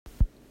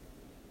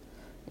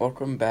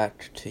Welcome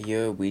back to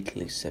your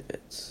weekly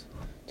Civets.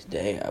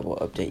 Today I will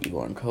update you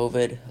on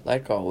COVID,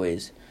 like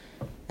always,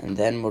 and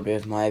then will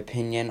give my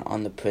opinion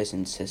on the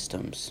prison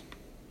systems.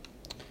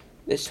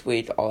 This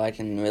week, all I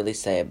can really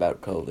say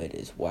about COVID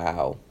is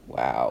wow.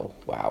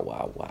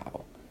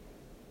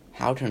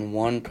 How can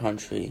one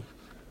country,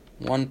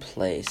 one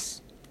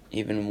place,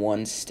 even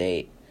one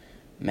state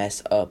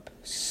mess up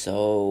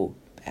so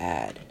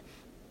bad?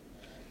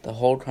 The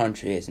whole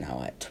country is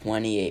now at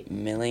 28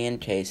 million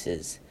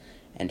cases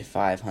and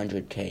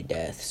 500,000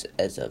 deaths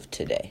as of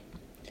today.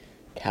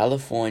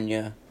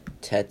 California,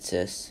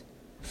 Texas,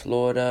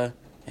 Florida,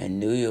 and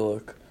New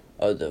York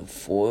are the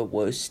four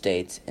worst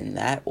states in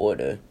that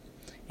order,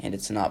 and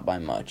it's not by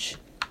much.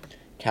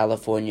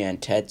 California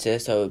and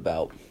Texas are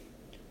about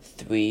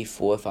 3,000,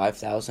 4,000,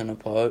 5,000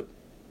 apart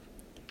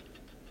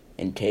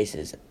in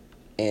cases.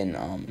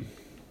 In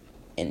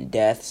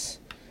deaths,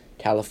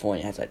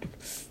 California has like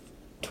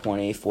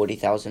 20,000,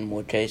 40,000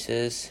 more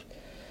cases.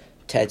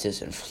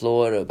 Texas and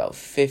Florida about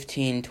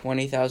 15,000,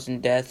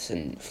 20,000 deaths,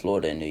 and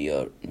Florida and New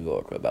York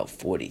are about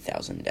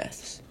 40,000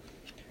 deaths.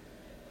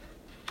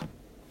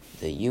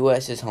 The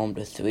U.S. is home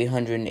to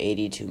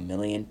 382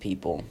 million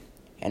people,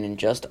 and in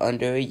just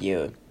under a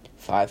year,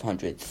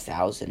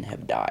 500,000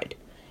 have died.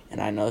 And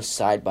I know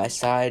side by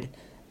side,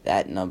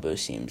 that number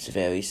seems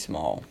very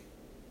small,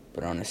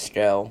 but on a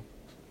scale,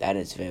 that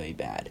is very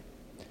bad.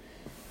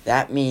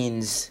 That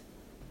means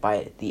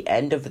by the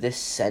end of this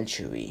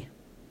century,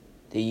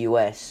 the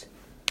U.S.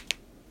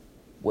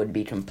 would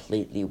be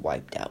completely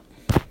wiped out.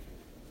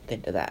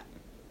 Think of that.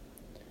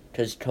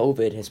 Because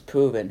COVID has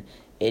proven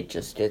it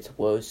just gets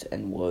worse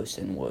and worse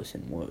and worse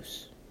and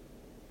worse.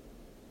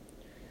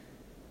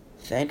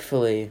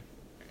 Thankfully,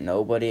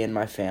 nobody in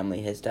my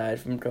family has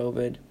died from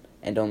COVID,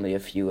 and only a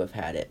few have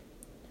had it.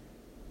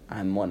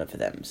 I'm one of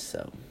them,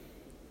 so.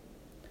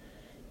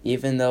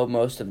 Even though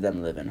most of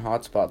them live in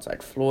hotspots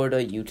like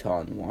Florida,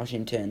 Utah, and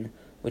Washington,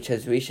 which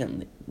has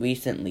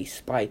recently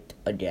spiked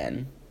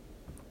again,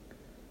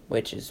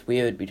 which is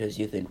weird because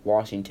you think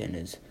Washington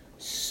is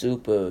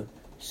super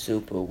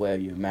wear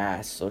your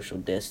mask, social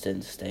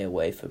distance, stay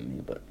away from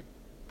me,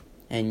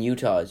 and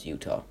Utah is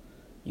Utah.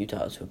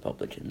 Utah is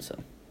Republican,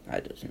 so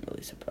that doesn't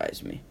really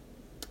surprise me.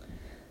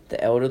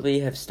 The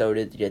elderly have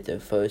started to get their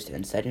first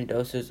and second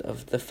doses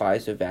of the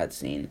Pfizer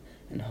vaccine,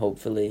 and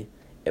hopefully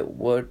it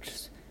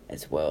works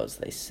as well as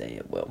they say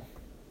it will.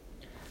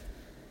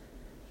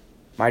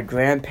 My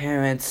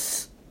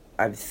grandparents,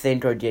 I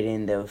think, are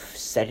getting their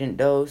second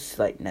dose,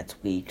 next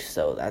week,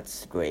 so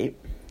that's great.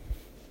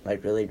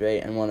 Really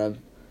great. And one of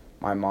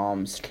my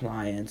mom's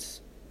clients,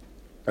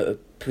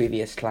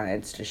 previous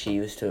clients, because she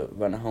used to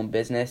run a home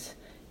business,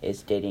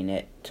 is getting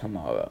it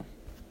tomorrow.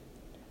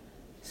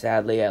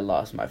 Sadly, I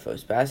lost my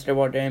first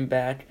basketball game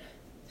back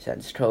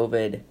since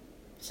the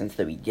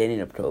beginning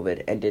of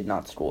COVID, and did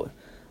not score.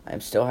 I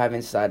am still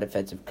having side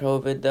effects of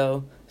COVID,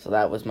 though, so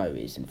that was my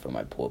reason for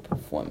my poor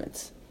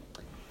performance.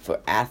 For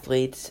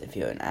athletes, if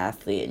you're an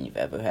athlete and you've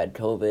ever had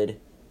COVID,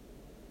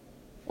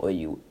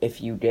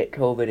 if you get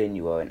COVID and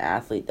you are an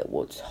athlete that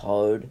works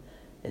hard,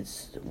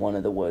 it's one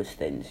of the worst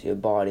things. Your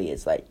body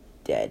is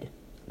dead.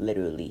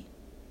 Literally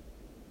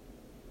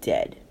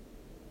dead.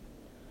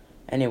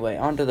 Anyway,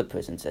 on to the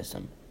prison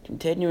system.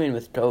 Continuing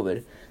with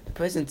COVID, the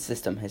prison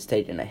system has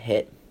taken a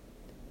hit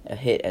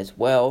as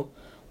well,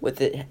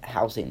 with it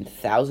housing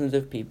thousands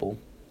of people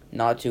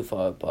not too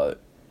far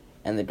apart,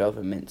 and the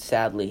government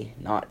sadly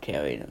not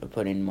caring or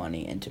putting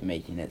money into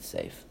making it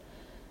safe.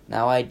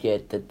 Now I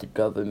get that the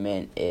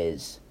government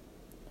is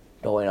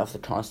going off the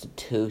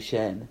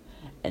Constitution,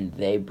 and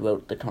they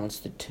broke the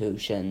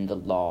Constitution, the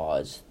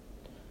laws.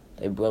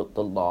 They broke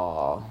the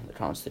law, the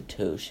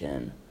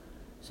Constitution,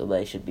 so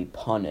they should be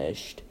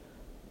punished.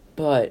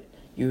 But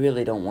you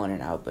really don't want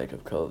an outbreak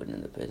of COVID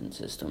in the prison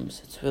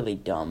systems. It's really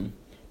dumb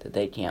that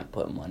they can't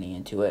put money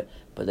into it,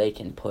 but they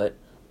can put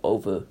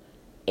over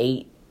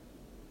 $800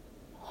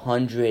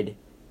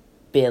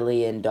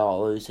 billion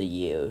a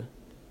year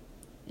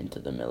into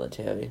the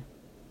military.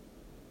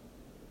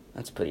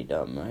 That's pretty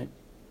dumb, right?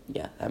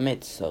 Yeah, that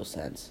makes so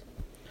sense.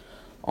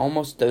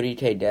 Almost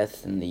 30,000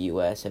 deaths in the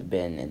U.S. have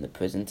been in the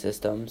prison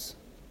systems.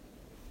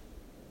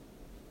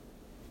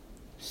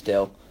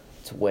 Still,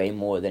 it's way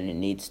more than it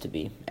needs to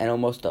be,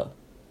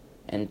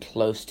 and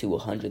close to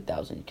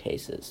 100,000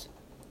 cases.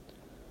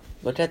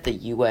 Look at the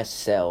U.S.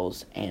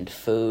 cells and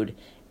food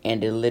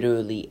and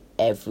literally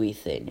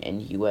everything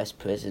in U.S.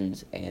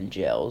 prisons and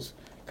jails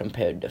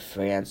compared to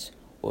France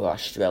or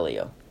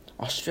Australia.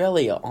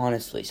 Australia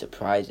honestly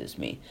surprises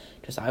me,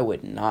 because I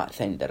would not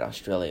think that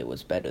Australia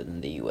was better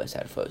than the U.S.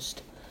 at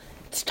first.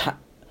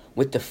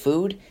 With the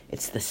food,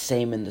 it's the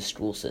same in the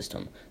school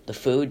system. The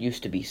food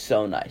used to be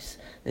so nice.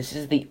 This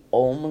is the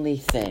only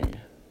thing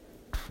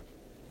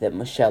that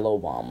Michelle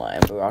Obama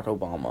and Barack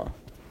Obama,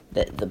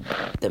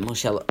 that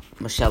Michelle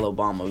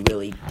Obama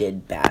really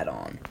did bad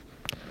on.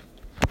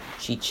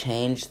 She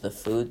changed the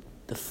food,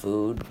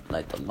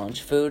 the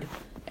lunch food,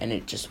 and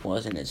it just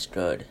wasn't as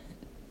good.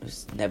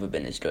 It's never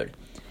been as good.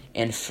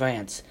 In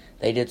France,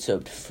 they did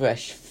serve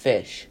fresh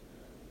fish,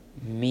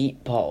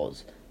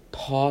 meatballs,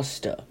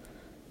 pasta,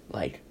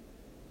 like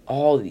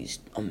all these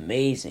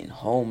amazing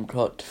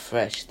home-cooked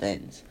fresh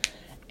things.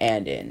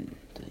 And in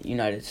the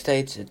United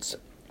States, it's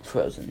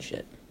frozen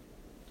shit,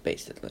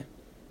 basically.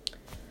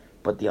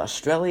 But the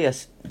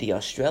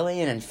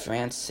Australian and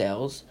France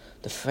sales,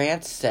 the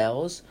France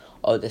sales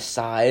are the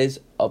size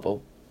of a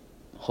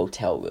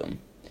hotel room.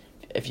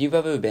 If you've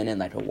ever been in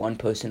like a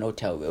one-person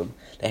hotel room,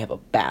 they have a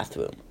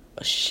bathroom,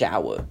 a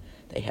shower,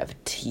 they have a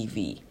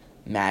TV,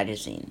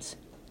 magazines,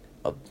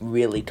 a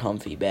really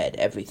comfy bed,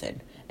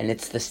 everything. And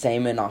it's the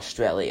same in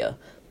Australia.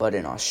 But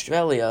in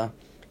Australia,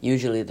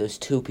 usually there's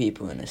 2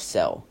 people in a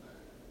cell.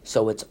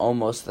 So it's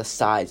almost the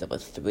size of a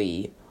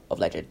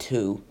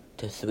 2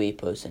 to 3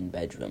 person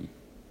bedroom,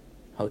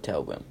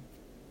 hotel room.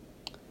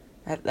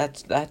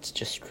 That's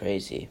just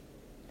crazy.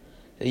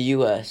 The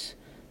U.S.,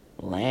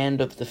 land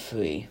of the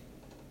free,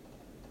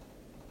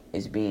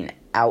 is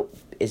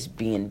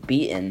being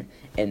beaten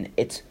in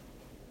its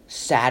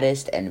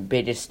saddest and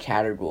biggest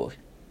category.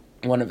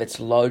 One of its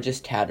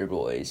largest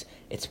categories,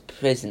 its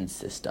prison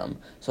system,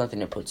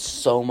 something it puts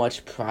so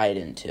much pride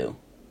into,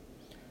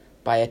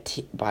 by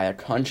a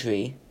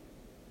country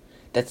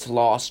that's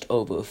lost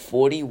over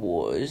 40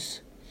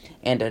 wars,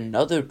 and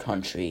another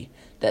country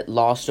that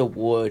lost a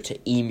war to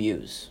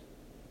emus.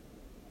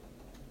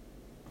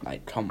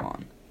 Like, come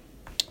on.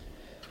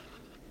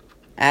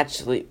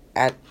 Actually,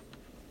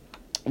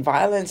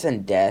 violence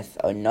and death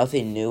are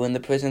nothing new in the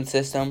prison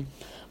system,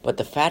 but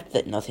the fact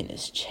that nothing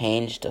has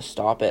changed to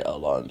stop it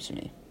alarms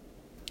me.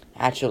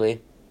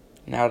 Actually,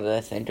 now that I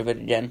think of it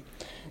again,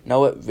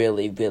 no, it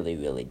really, really,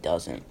 really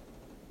doesn't.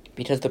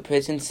 Because the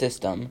prison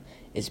system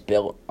is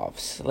built off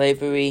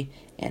slavery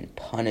and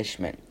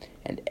punishment,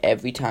 and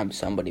every time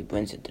somebody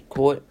brings it to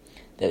court,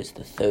 there's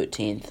the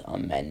 13th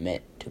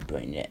Amendment to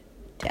bring it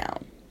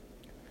down.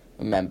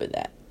 Remember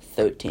that,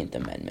 13th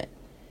Amendment.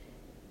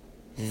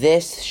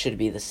 This should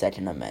be the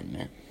Second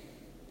Amendment.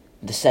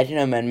 The Second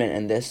Amendment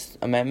and this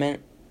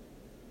amendment,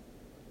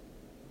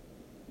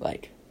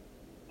 like,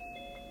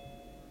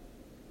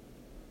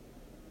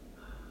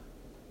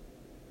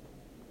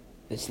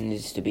 this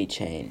needs to be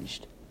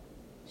changed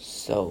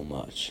so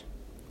much.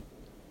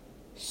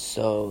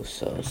 So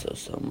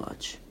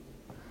much.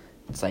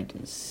 It's like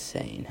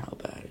insane how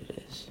bad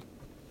it is.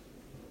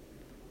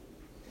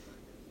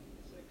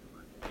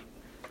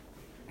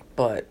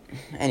 But,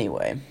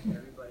 anyway,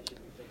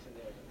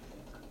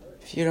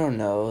 if you don't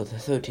know, the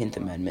 13th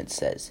Amendment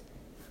says,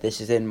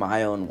 this is in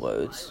my own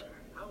words,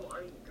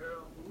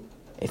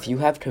 if you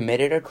have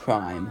committed a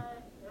crime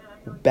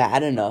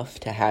bad enough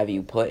to have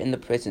you put in the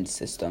prison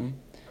system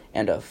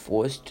and are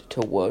forced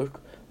to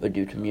work or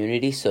do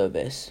community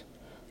service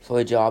for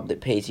a job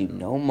that pays you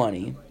no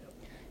money,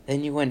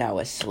 then you are now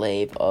a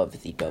slave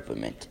of the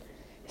government.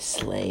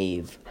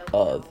 Slave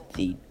of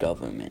the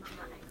government.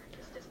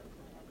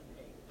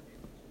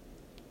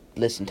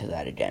 Listen to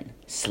that again.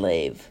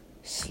 Slave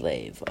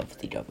of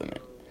the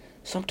government.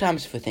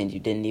 Sometimes for things you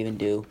didn't even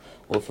do,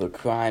 or for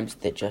crimes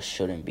that just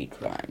shouldn't be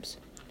crimes.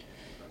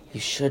 You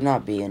should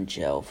not be in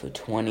jail for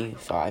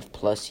 25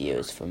 plus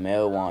years for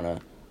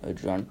marijuana or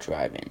drunk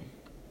driving.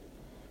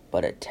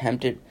 But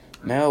attempted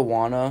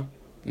marijuana,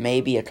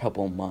 maybe a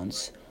couple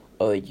months,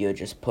 or you're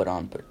just put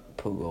on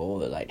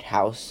parole or like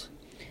house.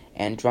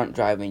 And drunk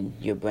driving,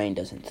 your brain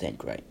doesn't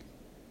think right.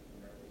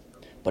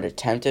 But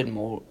attempted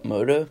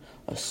murder,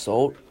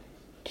 assault,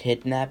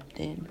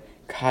 kidnapping,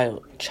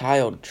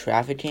 child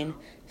trafficking,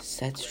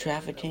 sex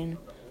trafficking,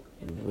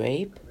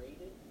 rape?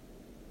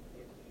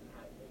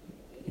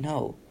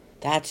 No,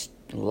 that's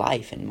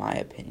life in my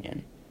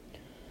opinion.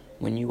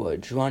 When you are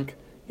drunk,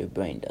 your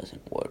brain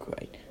doesn't work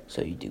right,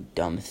 so you do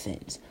dumb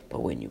things.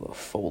 But when you are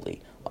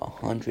fully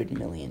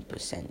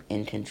 100,000,000%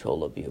 in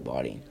control of your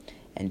body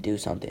and do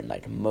something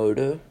like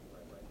murder,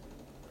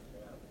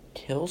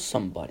 kill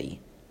somebody,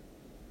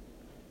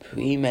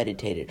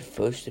 premeditated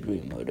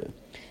first-degree murder,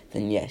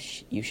 then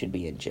yes, you should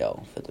be in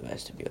jail for the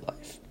rest of your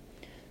life.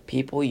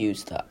 People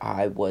use the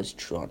 "I was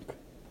drunk"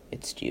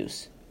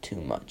 excuse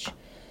too much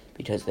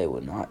because they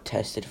were not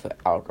tested for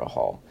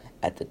alcohol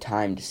at the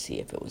time to see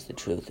if it was the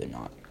truth or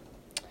not.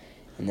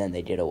 And then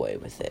they did away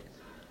with it.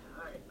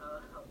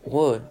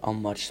 Or a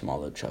much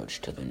smaller charge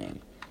to their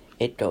name.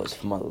 It goes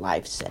from a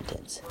life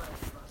sentence,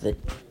 the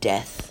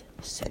death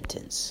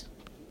sentence,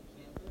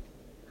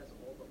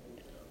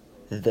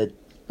 the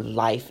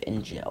life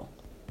in jail,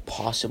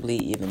 possibly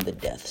even the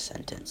death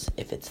sentence,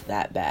 if it's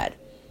that bad,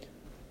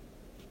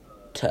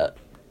 to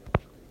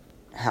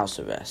house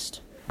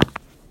arrest,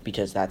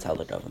 because that's how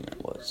the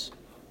government was.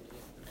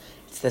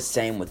 It's the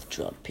same with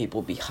drug.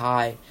 People be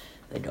high,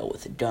 they go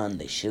with a gun,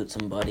 they shoot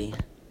somebody.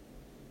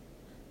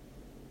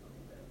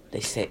 They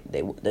say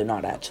they're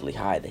not actually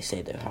high, they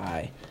say they're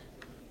high.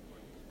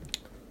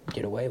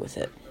 Get away with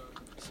it.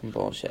 Some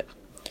bullshit.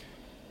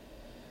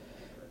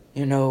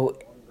 You know,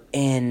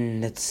 in,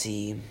 let's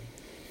see,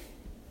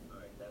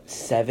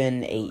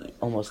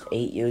 almost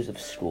 8 years of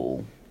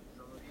school,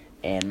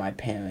 and my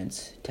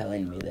parents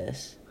telling me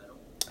this,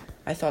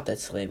 I thought that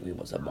slavery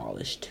was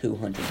abolished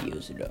 200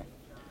 years ago.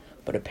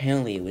 But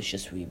apparently it was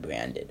just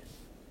rebranded.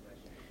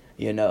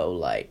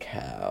 like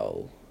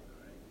how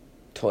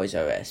Toys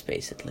R Us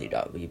basically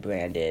got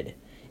rebranded. It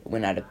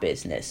went out of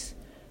business,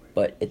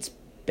 but it's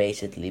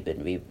basically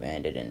been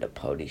rebranded into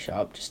Pody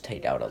Shop. Just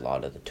take out a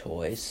lot of the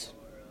toys.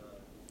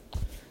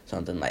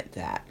 Something like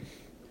that.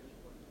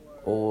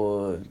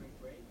 Or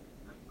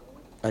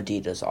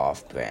Adidas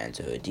off-brands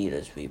or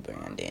Adidas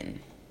rebranding.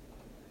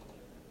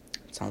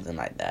 Something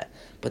like that.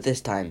 But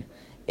this time,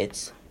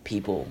 it's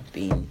people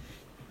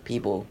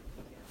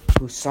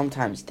who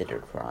sometimes did a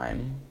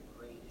crime,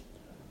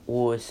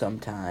 or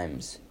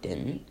sometimes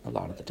didn't, a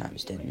lot of the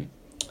times didn't,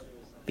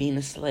 being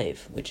a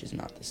slave, which is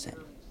not the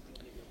same.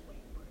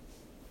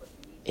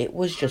 It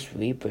was just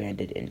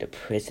rebranded into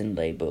prison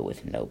labor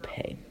with no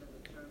pay,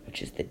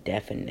 which is the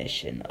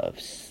definition of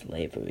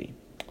slavery.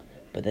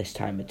 But this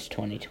time it's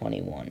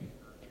 2021,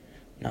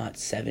 not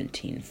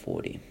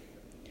 1740.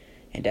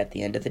 And at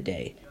the end of the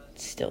day,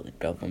 it's still the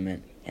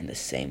government and the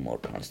same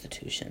old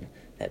Constitution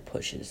that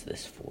pushes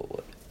this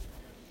forward.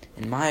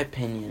 In my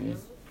opinion,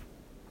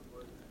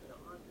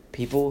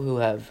 people who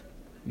have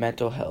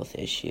mental health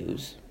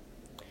issues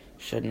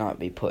should not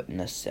be put in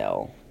a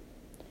cell,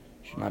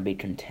 should not be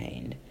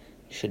contained,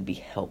 should be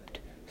helped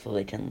so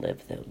they can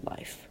live their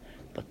life.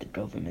 But the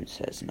government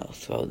says, no,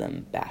 throw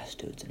them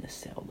bastards in a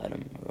cell, let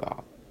them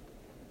rot.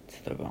 It's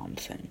the wrong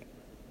thing.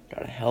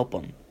 Gotta help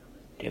them,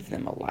 give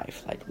them a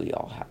life like we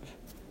all have.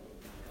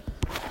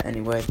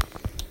 Anyway,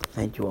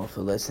 thank you all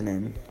for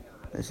listening.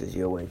 This is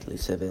your Wakely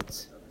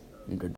Civets, and good.